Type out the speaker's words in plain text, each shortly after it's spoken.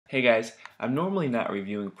Hey guys, I'm normally not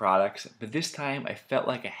reviewing products, but this time I felt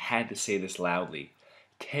like I had to say this loudly.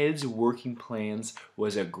 Ted's Working Plans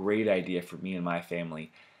was a great idea for me and my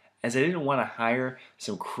family, as I didn't want to hire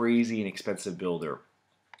some crazy and expensive builder.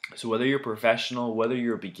 So whether you're a professional, whether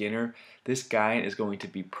you're a beginner, this guide is going to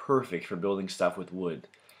be perfect for building stuff with wood.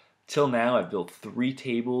 Till now, I've built 3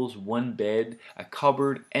 tables, 1 bed, a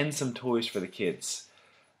cupboard, and some toys for the kids.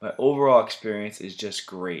 My overall experience is just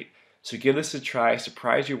great. So give this a try,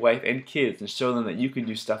 surprise your wife and kids, and show them that you can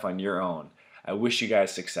do stuff on your own. I wish you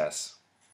guys success.